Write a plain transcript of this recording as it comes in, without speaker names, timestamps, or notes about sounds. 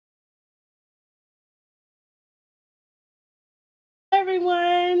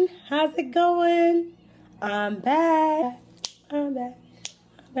everyone, how's it going? I'm back. I'm back.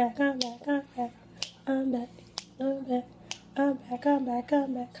 I'm back. I'm back. I'm back. I'm back. I'm back. I'm back. I'm back.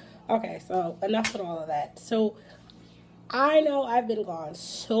 I'm back. Okay, so enough with all of that. So I know I've been gone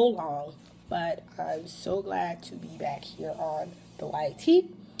so long, but I'm so glad to be back here on the YT.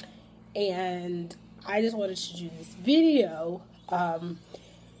 And I just wanted to do this video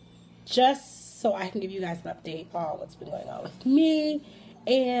just so I can give you guys an update on what's been going on with me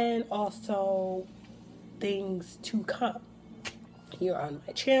and also things to come here on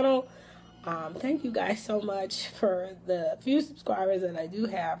my channel. Thank you guys so much for the few subscribers that I do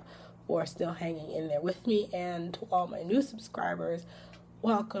have who are still hanging in there with me, and to all my new subscribers,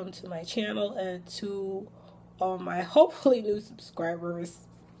 welcome to my channel, and to all my hopefully new subscribers,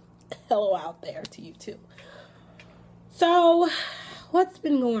 hello out there to you too. So what's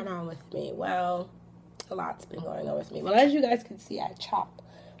been going on with me? Well, a lot's been going on with me. Well, as you guys can see, I chopped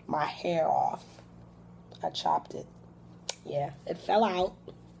my hair off. I chopped it. Yeah, it fell out.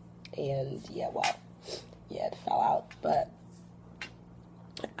 And yeah, it fell out. But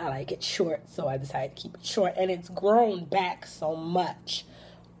I like it short, so I decided to keep it short. And it's grown back so much,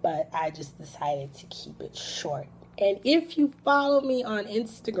 but I just decided to keep it short. And if you follow me on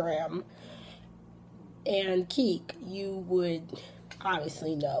Instagram and Keek, you would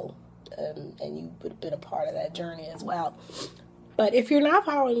obviously know, and you would have been a part of that journey as well. But if you're not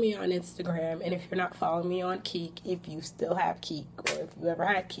following me on Instagram, and if you're not following me on Keek, if you still have Keek, or if you ever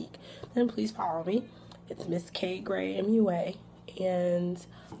had Keek, then please follow me. It's Miss K Gray MUA, and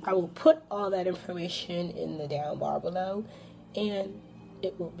I will put all that information in the down bar below, and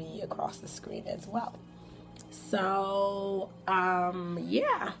it will be across the screen as well. So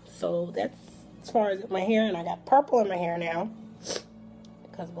yeah, so that's as far as my hair. And I got purple in my hair now,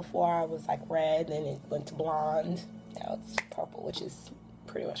 because before I was like red, and it went to blonde. Now it's purple, which is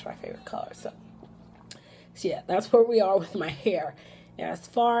pretty much my favorite color. So yeah, that's where we are with my hair. Now, as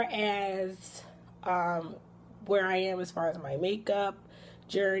far as where I am, as far as my makeup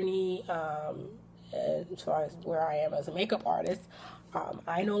journey, and as far as where I am as a makeup artist,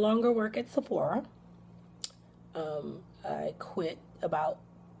 I no longer work at Sephora. I quit about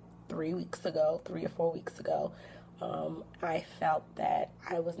 3 or 4 weeks ago. I felt that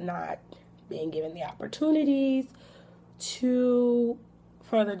I was not being given the opportunities to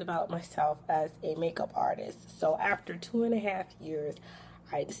further develop myself as a makeup artist. So after 2.5 years,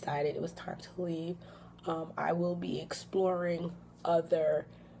 I decided it was time to leave. I will be exploring other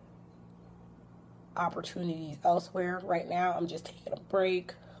opportunities elsewhere. Right now, I'm just taking a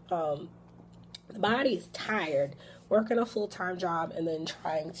break. The body is tired, working a full-time job and then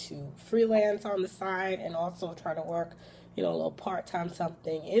trying to freelance on the side, and also trying to work, a little part-time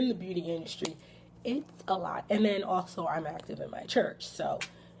something in the beauty industry. It's a lot. And then also I'm active in my church, so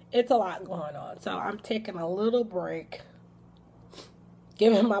it's a lot going on. So I'm taking a little break,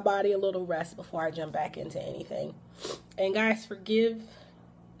 giving my body a little rest before I jump back into anything. And guys, forgive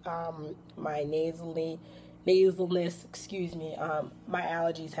my nasalness, excuse me. My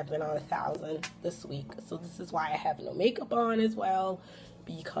allergies have been on 1,000 this week, so this is why I have no makeup on as well,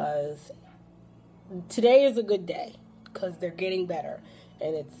 because today is a good day, because they're getting better,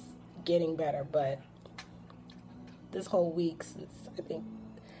 and it's getting better. But this whole week, since I think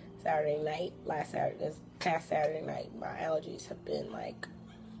this past Saturday night, my allergies have been like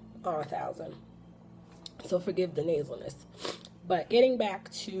on 1,000. So forgive the nasalness. But getting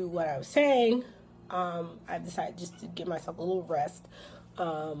back to what I was saying, I decided just to give myself a little rest.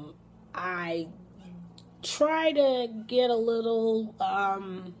 I try to get a little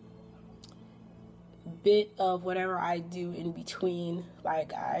bit of whatever I do in between.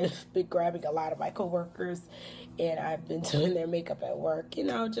 Like, I've been grabbing a lot of my coworkers, and I've been doing their makeup at work,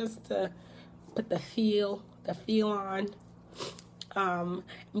 just to put the feel on.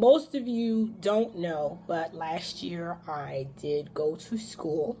 Most of you don't know, but last year I did go to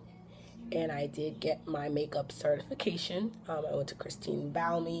school, and I did get my makeup certification. I went to Christine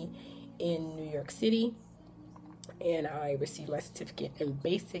Balmy in New York City, and I received my certificate in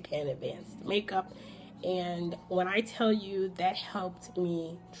basic and advanced makeup. And when I tell you, that helped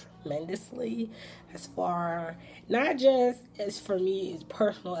me tremendously, as far, not just as for me as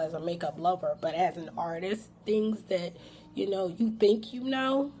personal as a makeup lover, but as an artist, things that, you think you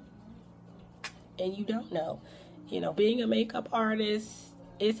know, and you don't know. Being a makeup artist,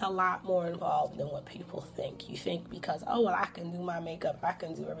 it's a lot more involved than what people think. You think because, oh, well, I can do my makeup, I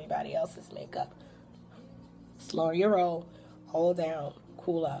can do everybody else's makeup. Slow your roll, hold down,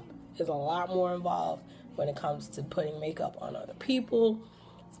 cool up. There's a lot more involved when it comes to putting makeup on other people.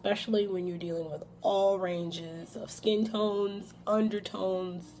 It's especially when you're dealing with all ranges of skin tones,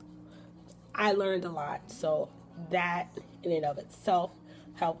 undertones. I learned a lot, so that in and of itself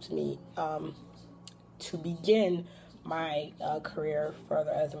helped me to begin my career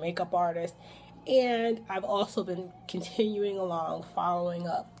further as a makeup artist. And I've also been continuing along, following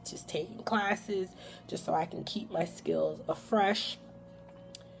up, just taking classes, just so I can keep my skills afresh.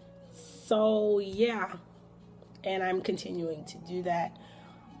 So yeah, and I'm continuing to do that.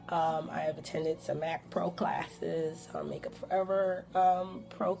 I have attended some MAC Pro classes, Makeup Forever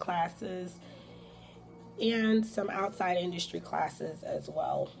Pro classes, and some outside industry classes as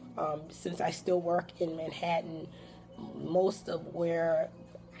well. Since I still work in Manhattan, most of where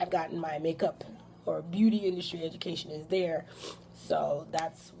I've gotten my makeup or beauty industry education is there. So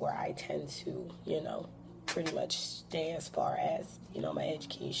that's where I tend to, pretty much stay as far as, my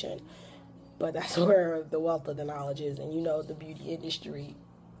education. But that's where the wealth of the knowledge is. And the beauty industry,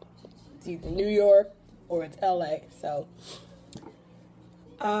 it's either New York or it's LA. So,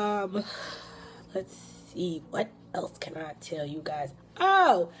 let's see, what else can I tell you guys?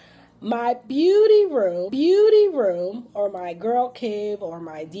 Oh, my beauty room, or my girl cave, or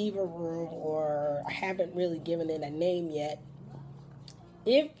my diva room, or I haven't really given it a name yet.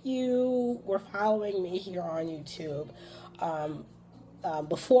 If you were following me here on YouTube,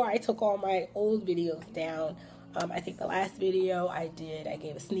 before I took all my old videos down, I think the last video I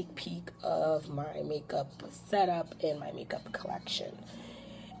gave a sneak peek of my makeup setup and my makeup collection.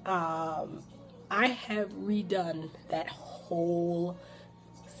 I have redone that whole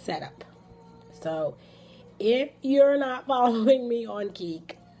setup. So if you're not following me on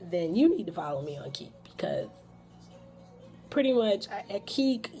Keek, then you need to follow me on Keek, because pretty much at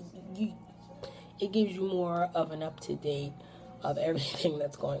Keek, it gives you more of an up-to-date of everything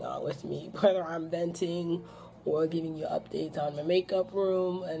that's going on with me, whether I'm venting or giving you updates on my makeup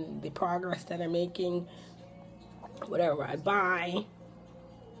room and the progress that I'm making, whatever I buy,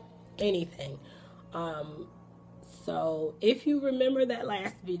 anything. So if you remember that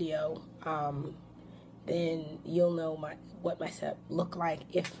last video, then you'll know what my setup looked like.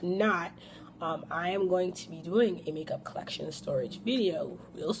 If not, I am going to be doing a makeup collection storage video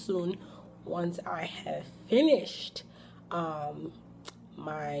real soon once I have finished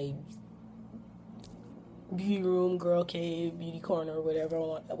my beauty room, girl cave, beauty corner,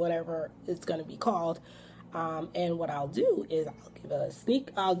 whatever it's going to be called. And what I'll do is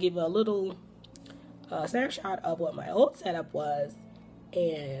I'll give a little snapshot of what my old setup was,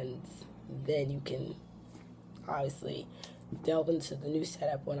 and then you can obviously delve into the new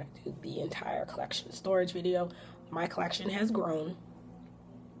setup when I do the entire collection storage video. My collection has grown.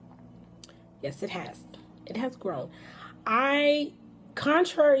 Yes, it has. It has grown.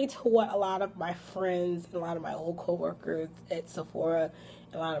 Contrary to what a lot of my friends and a lot of my old coworkers at Sephora,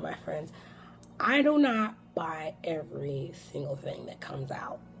 and a lot of my friends, I do not buy every single thing that comes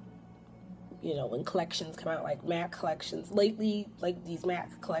out. When collections come out, like MAC collections. Lately, like these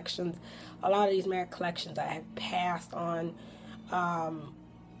MAC collections, a lot of these MAC collections I have passed on.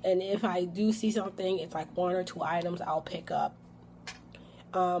 And if I do see something, it's like 1 or 2 items I'll pick up.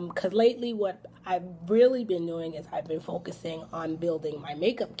 Because lately what I've really been doing is I've been focusing on building my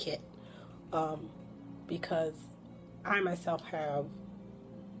makeup kit. Because I myself have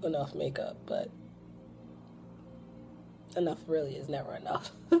enough makeup, but enough really is never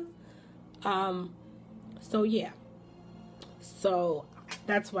enough. So yeah, so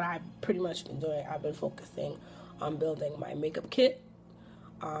that's what I've pretty much been doing. I've been focusing on building my makeup kit,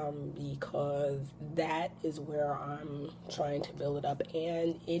 because that is where I'm trying to build it up,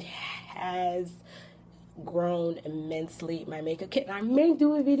 and it has grown immensely, my makeup kit. And I may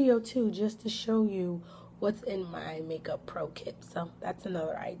do a video too, just to show you what's in my Makeup Pro kit. So that's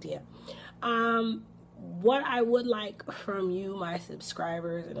another idea. What I would like from you, my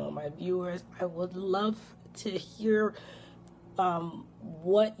subscribers and all my viewers, I would love to hear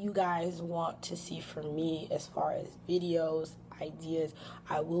what you guys want to see from me as far as videos, ideas.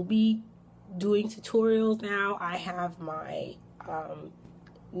 I will be doing tutorials now. I have my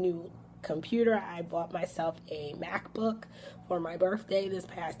new computer. I bought myself a MacBook for my birthday this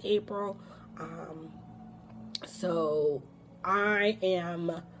past April. So I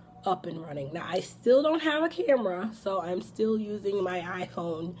am up and running. Now, I still don't have a camera, so I'm still using my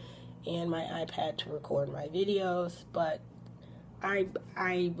iPhone and my iPad to record my videos, but I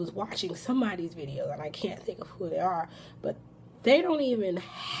was watching somebody's video, and I can't think of who they are, but they don't even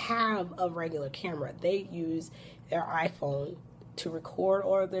have a regular camera. They use their iPhone to record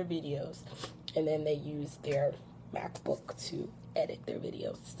all of their videos, and then they use their MacBook to edit their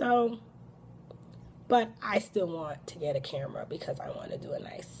videos. So but I still want to get a camera because I want to do a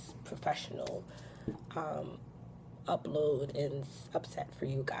nice professional upload and upset for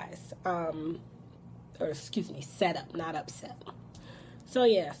you guys. Or excuse me, setup, not upset. So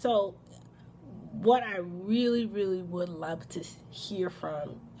yeah, so what I really would love to hear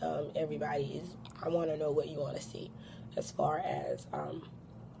from everybody is, I want to know what you want to see as far as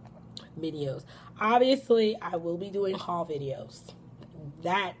videos. Obviously, I will be doing haul videos.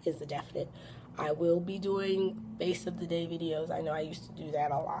 That is a definite. I will be doing base of the day videos. I know I used to do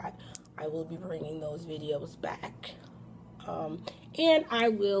that a lot. I will be bringing those videos back. And I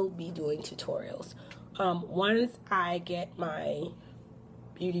will be doing tutorials. Once I get my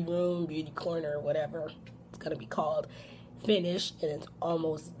beauty room, beauty corner, whatever it's going to be called, finished and it's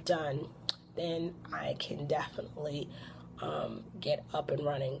almost done, then I can definitely get up and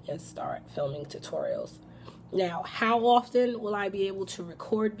running and start filming tutorials. Now, how often will I be able to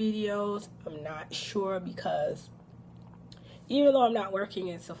record videos? I'm not sure, because even though I'm not working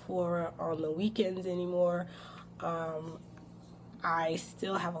at Sephora on the weekends anymore, I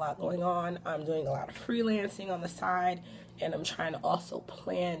still have a lot going on. I'm doing a lot of freelancing on the side, and I'm trying to also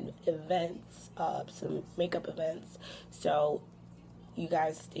plan events, some makeup events. So you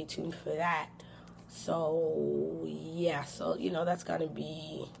guys stay tuned for that. So yeah, so you know, that's gonna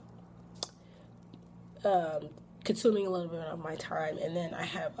be consuming a little bit of my time, and then I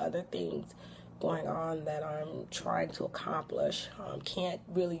have other things going on that I'm trying to accomplish. Can't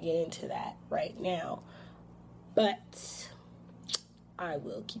really get into that right now, but I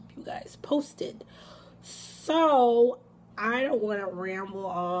will keep you guys posted. So I don't want to ramble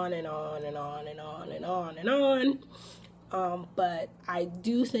on and on and on and on and on and on. But I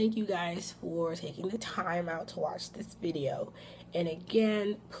do thank you guys for taking the time out to watch this video. And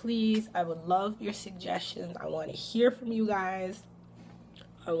again, please, I would love your suggestions. I want to hear from you guys.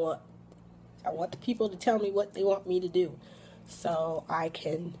 I want the people to tell me what they want me to do, so I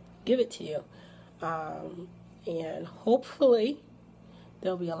can give it to you. And hopefully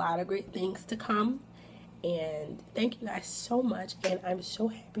there'll be a lot of great things to come. And thank you guys so much. And I'm so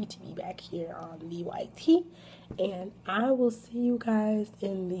happy to be back here on VYT. And I will see you guys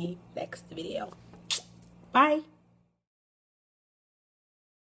in the next video. Bye.